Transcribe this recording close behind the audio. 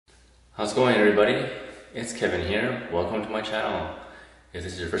How's it going, everybody? It's Kevin here. Welcome to my channel. If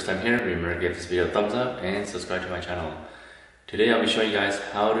this is your first time here, remember to give this video a thumbs up and subscribe to my channel. Today I'll be showing you guys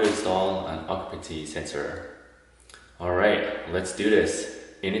how to install an occupancy sensor. Alright, let's do this.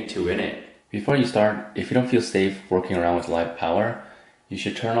 In it to win it. Before you start, if you don't feel safe working around with live power, you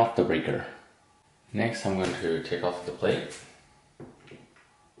should turn off the breaker. Next, I'm going to take off the plate.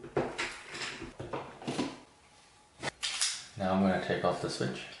 Now I'm going to take off the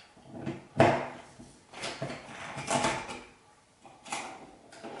switch.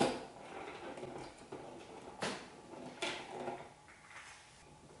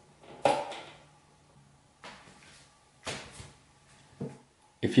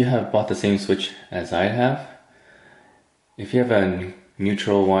 If you have bought the same switch as I have, if you have a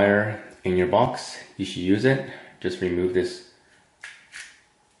neutral wire in your box, you should use it. Just remove this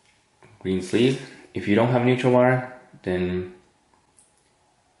green sleeve. If you don't have a neutral wire, then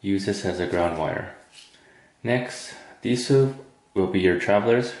use this as a ground wire. Next, these two will be your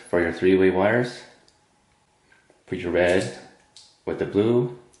travelers for your three-way wires. Put your red with the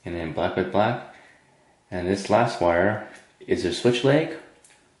blue and then black with black. And this last wire is your switch leg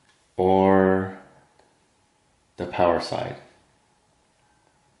or the power side.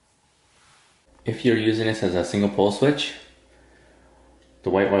 If you're using this as a single pole switch, the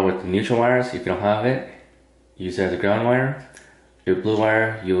white wire with the neutral wires, if you don't have it, use it as a ground wire. Your blue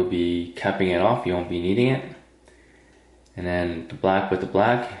wire, you will be capping it off, you won't be needing it. And then the black with the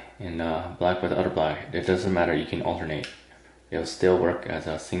black and black with the other black. It doesn't matter, you can alternate. It'll still work as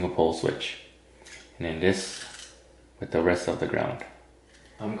a single pole switch. And then this with the rest of the ground.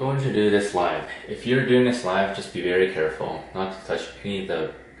 I'm going to do this live. If you're doing this live, just be very careful not to touch any of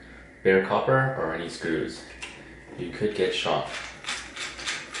the bare copper or any screws. You could get shocked.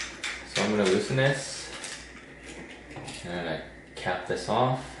 So I'm going to loosen this and then I cap this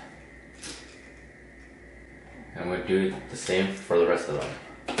off. And I'm going to do the same for the rest of them.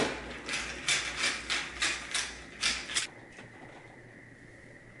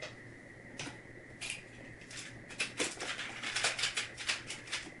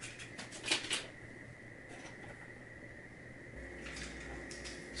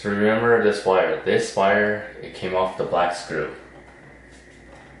 So remember this wire, it came off the black screw.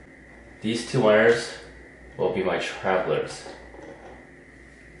 These two wires will be my travelers.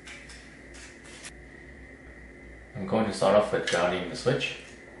 I'm going to start off with grounding the switch.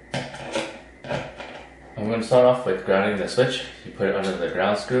 You put it under the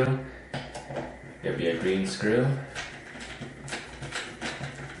ground screw. There'll be a green screw.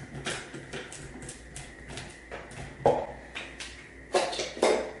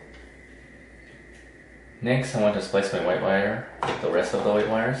 Next, I want to splice my white wire with the rest of the white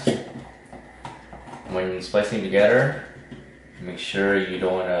wires. When splicing together, make sure you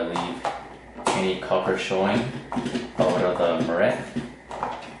don't want to leave any copper showing out of the moret.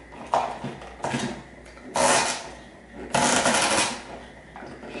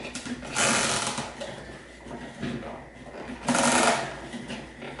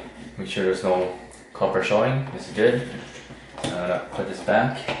 Make sure there's no copper showing. This is good. I'm gonna put this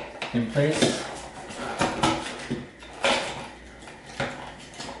back in place.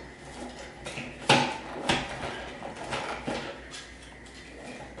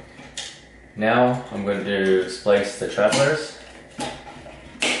 Now I'm going to splice the travelers,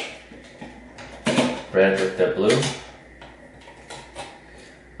 red with the blue.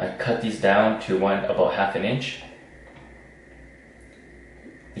 I cut these down to about half an inch.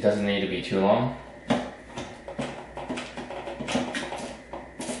 It doesn't need to be too long.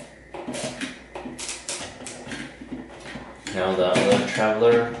 Now the other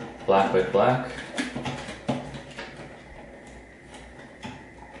traveler, black with black.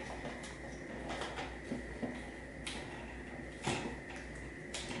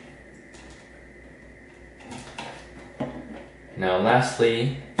 Now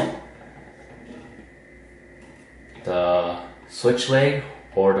lastly, the switch leg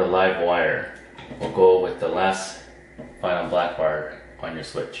or the live wire will go with the last final black wire on your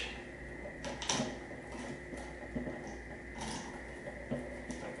switch.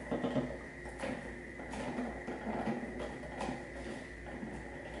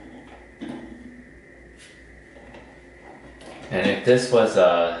 And if this was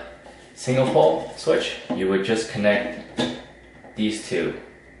a single pole switch, you would just connect these two,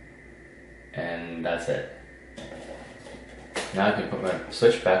 and that's it. Now I can put my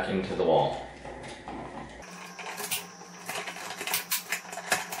switch back into the wall.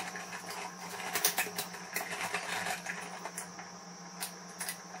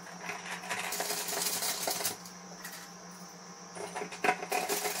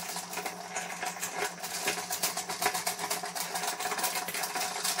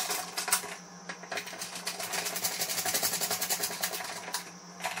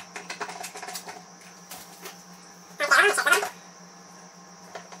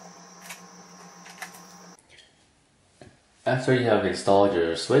 After you have installed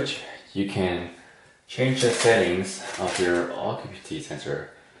your switch, you can change the settings of your occupancy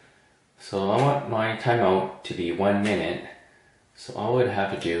sensor. So I want my timeout to be 1 minute. So all I would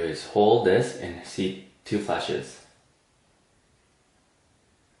have to do is hold this and see 2 flashes.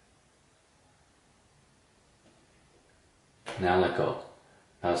 Now let go.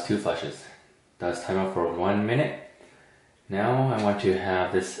 That was 2 flashes. That's timeout for 1 minute. Now I want to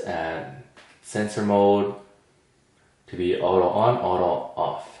have this at sensor mode to be auto on, auto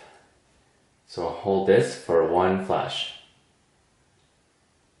off. So I'll hold this for 1 flash.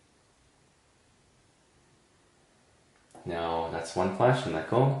 Now that's 1 flash and let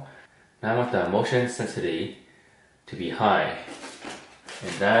go. Now I want the motion sensitivity to be high.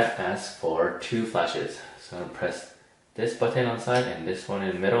 And that asks for 2 flashes. So I'm going to press this button on the side and this one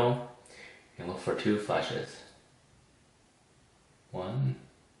in the middle and look for 2 flashes. 1,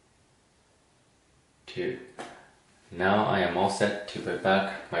 2. Now I am all set to put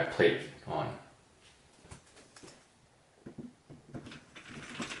back my plate on.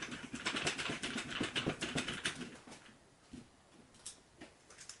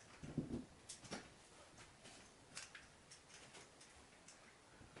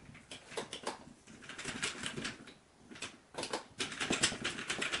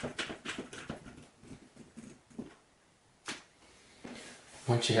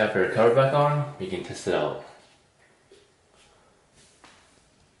 Once you have your cover back on, you can test it out.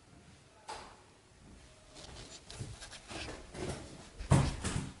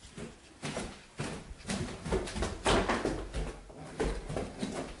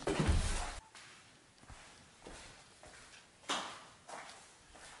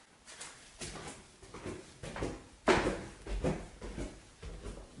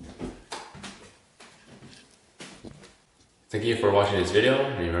 Thank you for watching this video.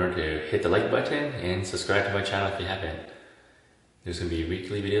 Remember to hit the like button and subscribe to my channel if you haven't. There's going to be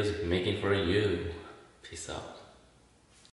weekly videos making for you. Peace out.